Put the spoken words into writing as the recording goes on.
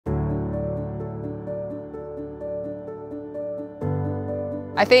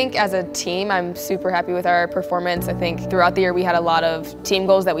I think as a team, I'm super happy with our performance. I think throughout the year we had a lot of team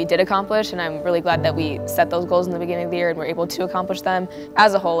goals that we did accomplish, and I'm really glad that we set those goals in the beginning of the year and were able to accomplish them.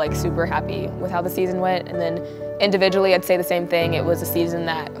 As a whole, like super happy with how the season went. And then individually, I'd say the same thing. It was a season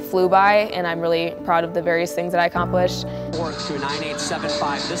that flew by, and I'm really proud of the various things that I accomplished. Fourth to a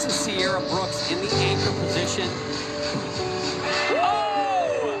 9.875. This is Sierra Brooks in the anchor position.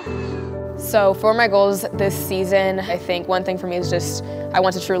 So for my goals this season, I think one thing for me is just I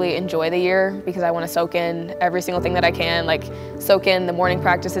want to truly enjoy the year because I want to soak in every single thing that I can, like soak in the morning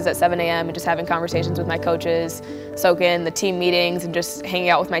practices at 7 a.m. and just having conversations with my coaches, soak in the team meetings and just hanging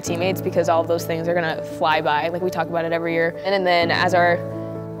out with my teammates because all of those things are going to fly by. Like we talk about it every year. And then as our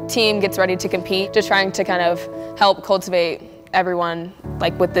team gets ready to compete, just trying to kind of help cultivate everyone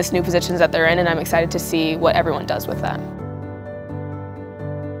like with this new positions that they're in, and I'm excited to see what everyone does with that.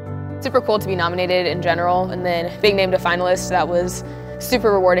 Super cool to be nominated in general, and then being named a finalist, that was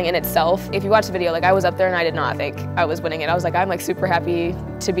super rewarding in itself. If you watch the video, like I was up there and I did not think I was winning it. I was like, I'm like super happy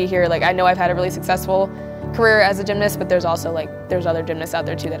to be here. Like I know I've had a really successful career as a gymnast, but there's also like, there's other gymnasts out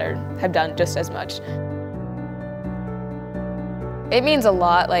there too that have done just as much. It means a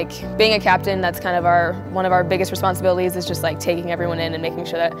lot. Like being a captain, that's kind of one of our biggest responsibilities is just like taking everyone in and making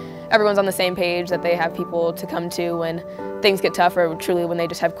sure that everyone's on the same page, that they have people to come to when things get tough or truly when they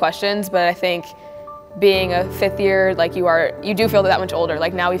just have questions. But I think being a fifth year, like you do feel that much older.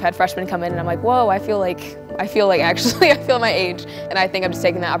 Like now we've had freshmen come in and I'm like, whoa, I feel like actually I feel my age. And I think I'm just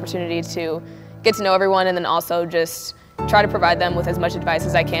taking that opportunity to get to know everyone and then also just try to provide them with as much advice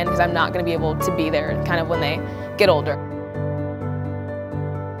as I can because I'm not going to be able to be there kind of when they get older.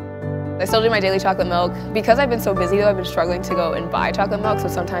 I still do my daily chocolate milk. Because I've been so busy though, I've been struggling to go and buy chocolate milk, so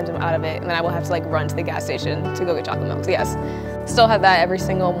sometimes I'm out of it and then I will have to like run to the gas station to go get chocolate milk. So yes, still have that every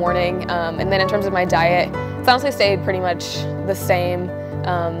single morning. And then in terms of my diet, it's honestly stayed pretty much the same.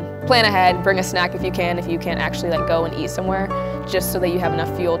 Plan ahead, bring a snack if you can't actually like go and eat somewhere, just so that you have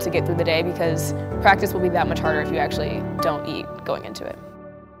enough fuel to get through the day because practice will be that much harder if you actually don't eat going into it.